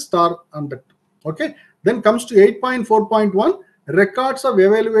there is a star on that. Okay. Then comes to 8.4.1, records of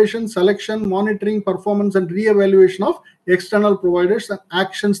evaluation, selection, monitoring, performance, and re-evaluation of external providers and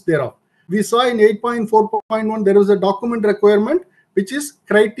actions thereof. We saw in 8.4.1 there was a document requirement, which is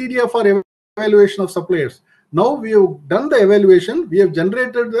criteria for evaluation of suppliers. Now we have done the evaluation, we have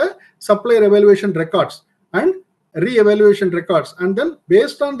generated the supplier evaluation records and re-evaluation records, and then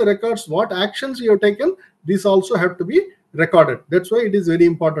based on the records, what actions you have taken, these also have to be recorded. That's why it is very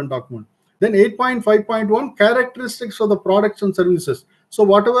important document. Then 8.5.1, characteristics of the products and services. So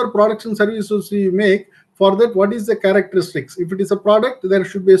whatever products and services you make, for that, what is the characteristics? If it is a product, there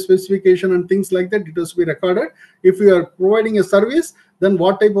should be a specification and things like that. It has to be recorded. If you are providing a service, then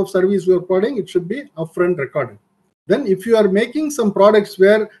what type of service you are providing, it should be upfront recorded. Then if you are making some products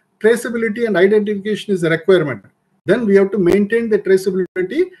where traceability and identification is a requirement, then we have to maintain the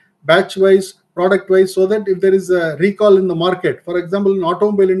traceability batch wise, product wise, so that if there is a recall in the market, for example, in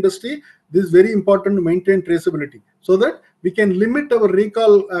automobile industry, this is very important to maintain traceability so that we can limit our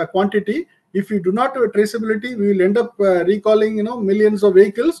recall quantity. If we do not have a traceability, we will end up recalling millions of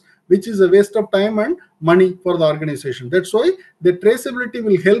vehicles, which is a waste of time and money for the organization. That's why the traceability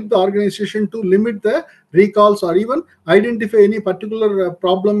will help the organization to limit the recalls, or even identify any particular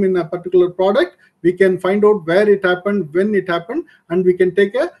problem in a particular product. We can find out where it happened, when it happened, and we can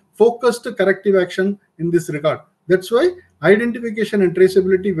take a focused corrective action in this regard. That's why identification and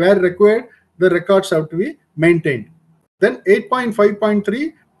traceability, where required, the records have to be maintained. Then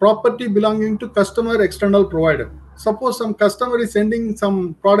 8.5.3, property belonging to customer external provider. Suppose some customer is sending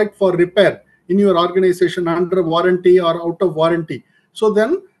some product for repair in your organization under warranty or out of warranty. So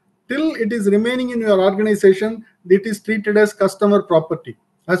then till it is remaining in your organization, it is treated as customer property.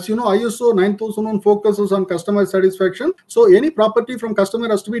 As you know, ISO 9001 focuses on customer satisfaction. So any property from customer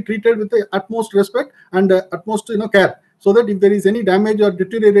has to be treated with the utmost respect and utmost care, so that if there is any damage or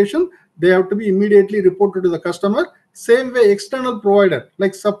deterioration, they have to be immediately reported to the customer. Same way, external provider,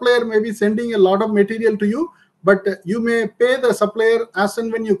 like supplier may be sending a lot of material to you, but you may pay the supplier as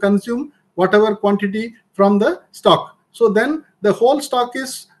and when you consume whatever quantity from the stock. So then the whole stock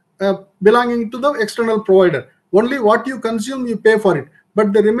is belonging to the external provider. Only what you consume, you pay for it.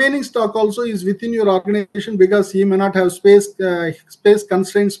 But the remaining stock also is within your organization, because he may not have space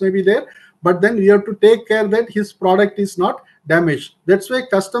constraints may be there. But then you have to take care that his product is not damaged. That's why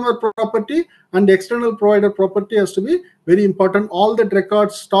customer property and external provider property has to be very important. All that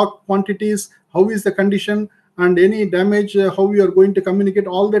records, stock quantities, how is the condition, and any damage, how you are going to communicate,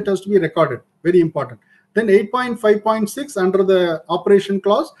 all that has to be recorded. Very important. Then 8.5.6, under the operation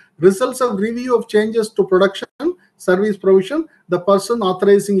clause, results of review of changes to production, service provision, the person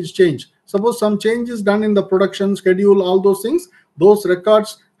authorizing is change. Suppose some change is done in the production schedule, all those things, those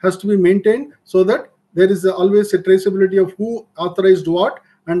records has to be maintained, so that there is always a traceability of who authorized what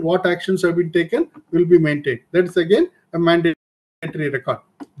and what actions have been taken will be maintained. That is again a mandatory record.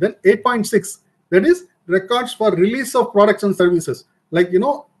 Then 8.6, that is records for release of products and services. Like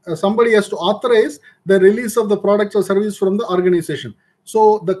somebody has to authorize the release of the products or service from the organization.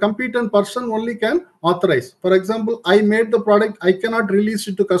 So the competent person only can authorize. For example, I made the product, I cannot release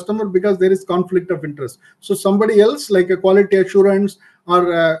it to customer because there is conflict of interest. So somebody else, like a quality assurance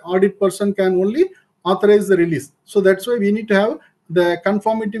or audit person, can only authorize the release. So that's why we need to have the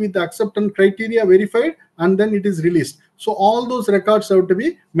conformity with the acceptance criteria verified, and then it is released. So all those records have to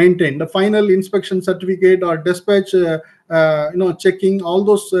be maintained. The final inspection certificate or dispatch checking, all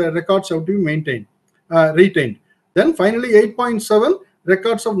those records have to be maintained, retained. Then finally 8.7,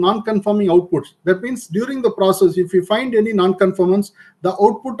 records of non-conforming outputs. That means during the process, if you find any non-conformance, the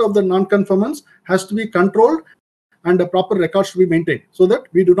output of the non-conformance has to be controlled and the proper records should be maintained, so that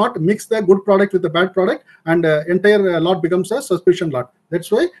we do not mix the good product with the bad product and entire lot becomes a suspicion lot. That's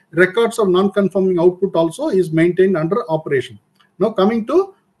why records of non-conforming output also is maintained under operation. Now coming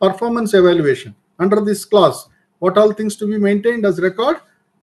to performance evaluation. Under this clause, what all things to be maintained as record?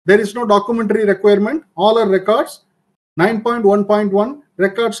 There is no documentary requirement. All are records. 9.1.1,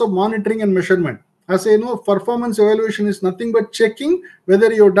 records of monitoring and measurement. As I know, performance evaluation is nothing but checking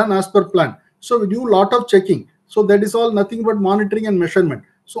whether you've done as per plan. So we do a lot of checking. So that is all nothing but monitoring and measurement.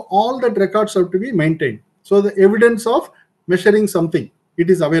 So all that records have to be maintained. So the evidence of measuring something, it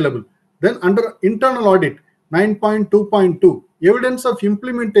is available. Then under internal audit, 9.2.2, evidence of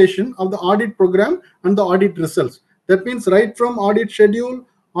implementation of the audit program and the audit results. That means right from audit schedule,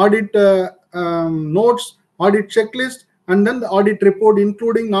 audit notes, audit checklist, and then the audit report,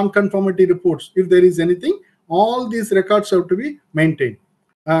 including non-conformity reports. If there is anything, all these records have to be maintained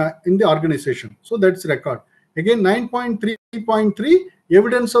in the organization. So that's record. Again, 9.3.3,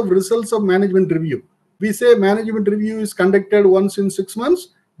 evidence of results of management review. We say management review is conducted once in 6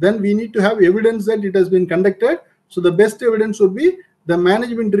 months. Then we need to have evidence that it has been conducted. So the best evidence would be the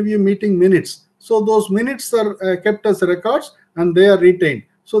management review meeting minutes. So those minutes are kept as records and they are retained.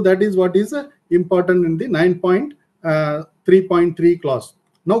 So that is what is important in the 9.3.3 clause.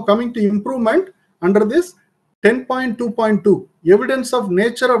 Now coming to improvement, under this 10.2.2, evidence of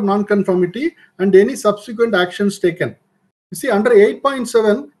nature of non-conformity and any subsequent actions taken. You see, under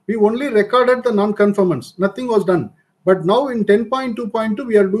 8.7, we only recorded the non-conformance. Nothing was done. But now in 10.2.2,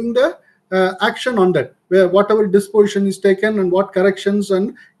 we are doing the action on that, where whatever disposition is taken and what corrections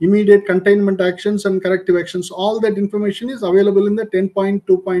and immediate containment actions and corrective actions, all that information is available in the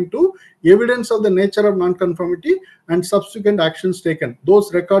 10.2.2, evidence of the nature of non-conformity and subsequent actions taken.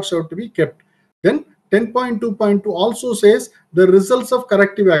 Those records have to be kept. Then 10.2.2 also says the results of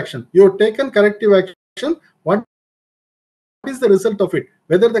corrective action. You have taken corrective action. What is the result of it?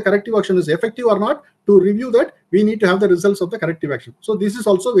 Whether the corrective action is effective or not, to review that, we need to have the results of the corrective action. So this is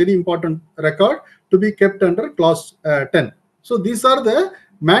also very important record to be kept under clause 10. So these are the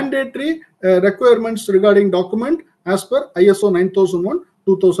mandatory requirements regarding document as per ISO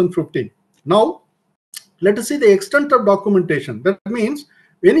 9001:2015. Now, let us see the extent of documentation. That means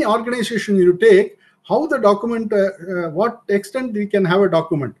any organization you take, how the document, what extent we can have a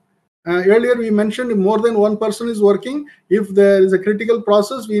document. Earlier we mentioned if more than one person is working, if there is a critical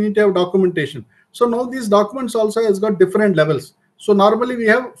process, we need to have documentation. So now these documents also has got different levels. So normally we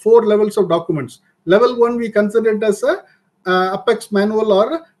have 4 levels of documents. Level 1 we consider it as a Apex manual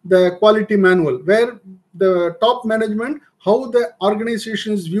or the quality manual, where the top management, how the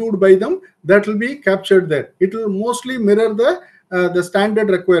organization is viewed by them, that will be captured there. It will mostly mirror the standard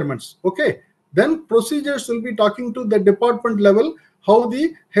requirements. Okay. Then procedures will be talking to the department level, how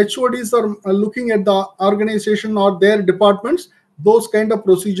the HODs are looking at the organization or their departments. Those kind of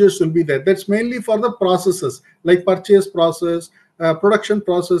procedures will be there. That's mainly for the processes like purchase process, production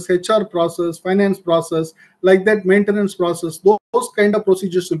process, HR process, finance process, like that, maintenance process. Those kind of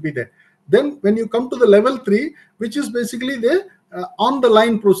procedures will be there. Then when you come to the level 3, which is basically the on the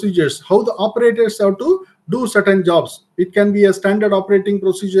line procedures, how the operators have to do certain jobs. It can be a standard operating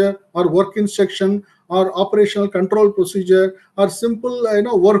procedure or work instruction or operational control procedure or simple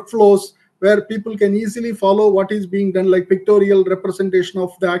workflows where people can easily follow what is being done, like pictorial representation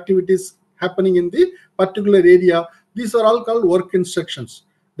of the activities happening in the particular area. These are all called work instructions.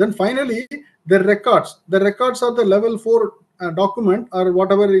 Then finally, the records. The records are the level 4 document or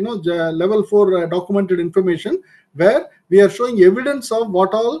whatever, level 4 documented information, where we are showing evidence of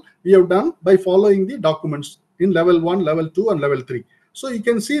what all we have done by following the documents in level 1, level 2, and level 3. So you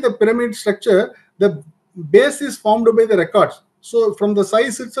can see the pyramid structure. The base is formed by the records. So from the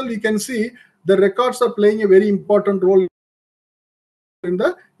size itself, you can see the records are playing a very important role in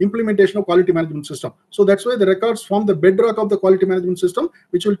the implementation of quality management system. So that's why the records form the bedrock of the quality management system,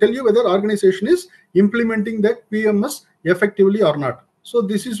 which will tell you whether organization is implementing the QMS effectively or not. So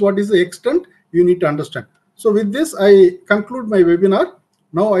this is what is the extent you need to understand. So with this, I conclude my webinar.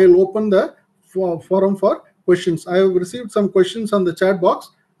 Now I will open the forum for questions. I have received some questions on the chat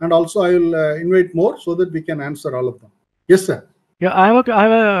box, and also I will invite more so that we can answer all of them. Yes, sir. Yeah, I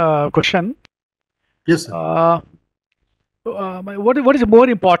have a question. Yes, sir. What is more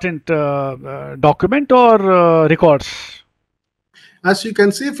important, document or records? As you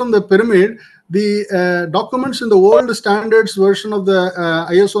can see from the pyramid, the documents in the old standards version of the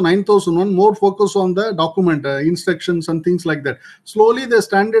ISO 9001 more focus on the document instructions and things like that. Slowly, the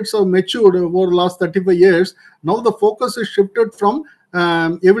standards have matured over the last 35 years. Now the focus is shifted from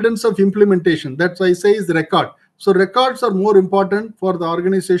evidence of implementation. That's why I say is record. So records are more important for the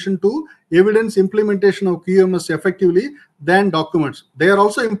organization to evidence implementation of QMS effectively than documents. They are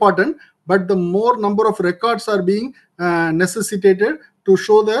also important, but the more number of records are being necessitated to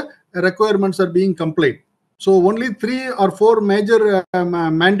show the requirements are being complied. So only 3 or 4 major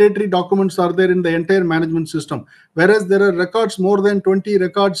mandatory documents are there in the entire management system, whereas there are records, more than 20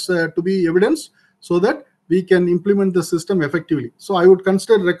 records to be evidenced, so that we can implement the system effectively. So I would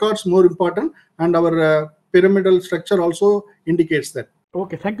consider records more important, and our pyramidal structure also indicates that.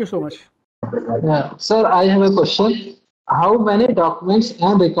 Okay, thank you so much. Yeah. Sir, I have a question. How many documents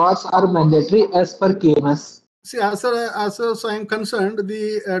and records are mandatory as per KMS? See, as far as I am concerned,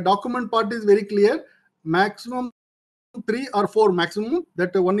 the document part is very clear. Maximum 3 or 4 maximum.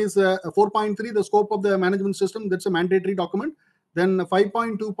 That one is 4.3, the scope of the management system. That's a mandatory document. Then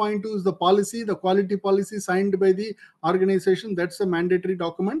 5.2.2 is the policy, the quality policy signed by the organization. That's a mandatory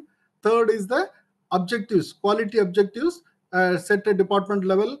document. Third is the objectives, quality objectives set at department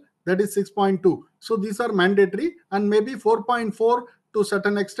level. That is 6.2. So these are mandatory, and maybe 4.4 to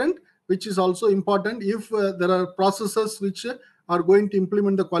certain extent, which is also important if there are processes which are going to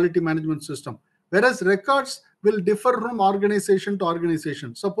implement the quality management system. Whereas records will differ from organization to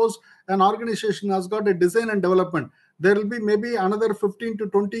organization. Suppose an organization has got a design and development, there will be maybe another 15 to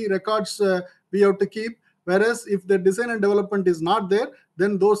 20 records we have to keep. Whereas if the design and development is not there,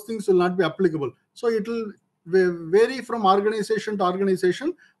 then those things will not be applicable. So it will vary from organization to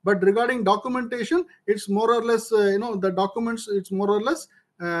organization. But regarding documentation, it's more or less, the documents, it's more or less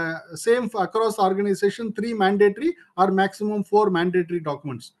same across organization. 3 mandatory or maximum 4 mandatory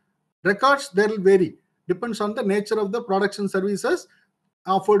documents. Records, there will vary, depends on the nature of the products and services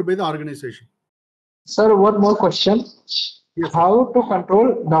offered by the organization. Sir, one more question. Yes. How to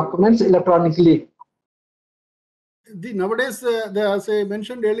control documents electronically? Nowadays, as I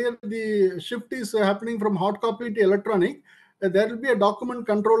mentioned earlier, the shift is happening from hard copy to electronic. There will be a document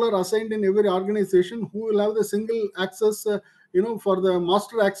controller assigned in every organization who will have the single access, for the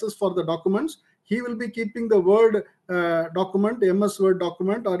master access for the documents. He will be keeping the Word document, MS Word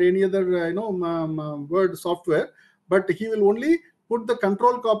document, or any other Word software, but he will only put the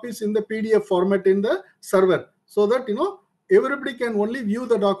control copies in the PDF format in the server, so that everybody can only view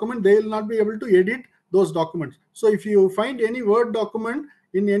the document. They will not be able to edit those documents. So if you find any Word document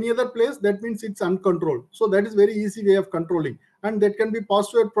in any other place, that means it's uncontrolled. So that is very easy way of controlling, and that can be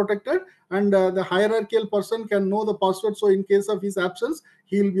password protected, and the hierarchical person can know the password. So in case of his absence,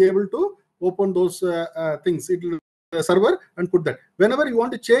 he will be able to open those things. It will the server and put that. Whenever you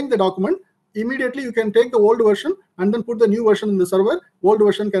want to change the document, immediately you can take the old version and then put the new version in the server. Old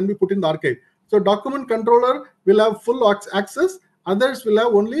version can be put in the archive. So document controller will have full access. Others will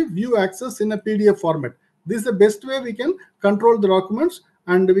have only view access in a PDF format. This is the best way we can control the documents,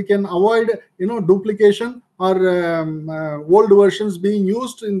 and we can avoid duplication or old versions being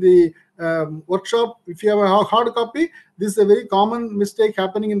used in the workshop. If you have a hard copy, this is a very common mistake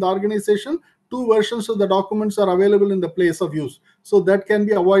happening in the organization. 2 versions of the documents are available in the place of use. So that can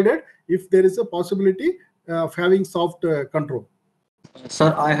be avoided if there is a possibility of having soft control.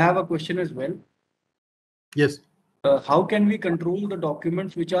 Sir, I have a question as well. Yes. How can we control the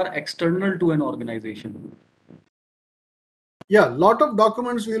documents which are external to an organization? Yeah, lot of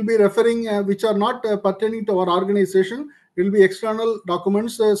documents we will be referring which are not pertaining to our organization. It will be external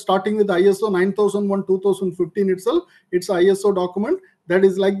documents starting with ISO 9001 2015 itself. It's ISO document. That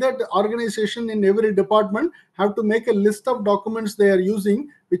is like that. Organization in every department have to make a list of documents they are using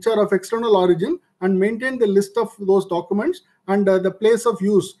which are of external origin, and maintain the list of those documents and the place of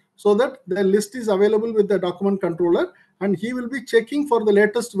use, so that the list is available with the document controller, and he will be checking for the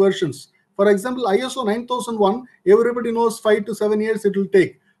latest versions. For example, ISO 9001, everybody knows 5 to 7 years it will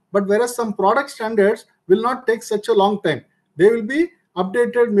take. But whereas some product standards will not take such a long time. They will be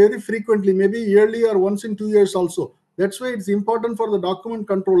updated very frequently, maybe yearly or once in 2 years also. That's why it's important for the document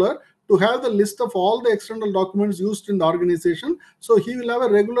controller to have the list of all the external documents used in the organization. So he will have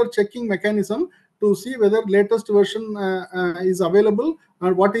a regular checking mechanism to see whether latest version is available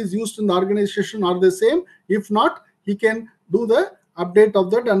and what is used in the organization are the same. If not, he can do the update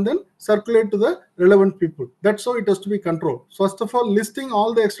of that and then circulate to the relevant people. That's how it has to be controlled. First of all, listing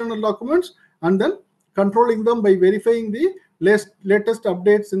all the external documents and then controlling them by verifying the latest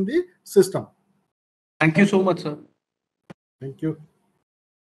updates in the system. Thank you so much, sir. Thank you.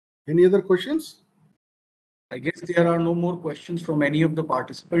 Any other questions? I guess there are no more questions from any of the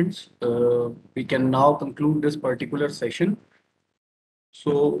participants. We can now conclude this particular session.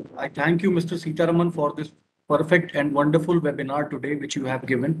 So I thank you, Mr. Sitaraman, for this perfect and wonderful webinar today, which you have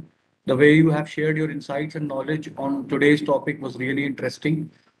given. The way you have shared your insights and knowledge on today's topic was really interesting.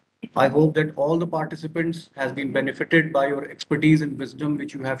 I hope that all the participants has been benefited by your expertise and wisdom,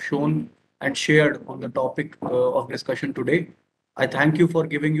 which you have shown and shared on the topic of discussion today. I thank you for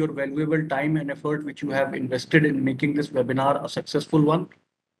giving your valuable time and effort, which you have invested in making this webinar a successful one.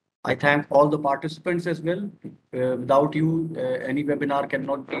 I thank all the participants as well. Without you, any webinar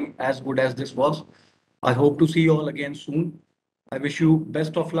cannot be as good as this was. I hope to see you all again soon. I wish you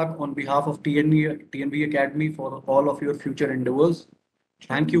best of luck on behalf of TNV Academy for all of your future endeavors.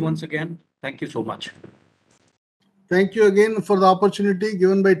 Thank you once again. Thank you so much. Thank you again for the opportunity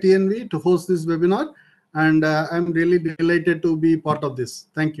given by TNV to host this webinar. And I'm really delighted to be part of this.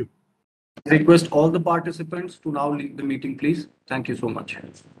 Thank you. I request all the participants to now leave the meeting, please. Thank you so much.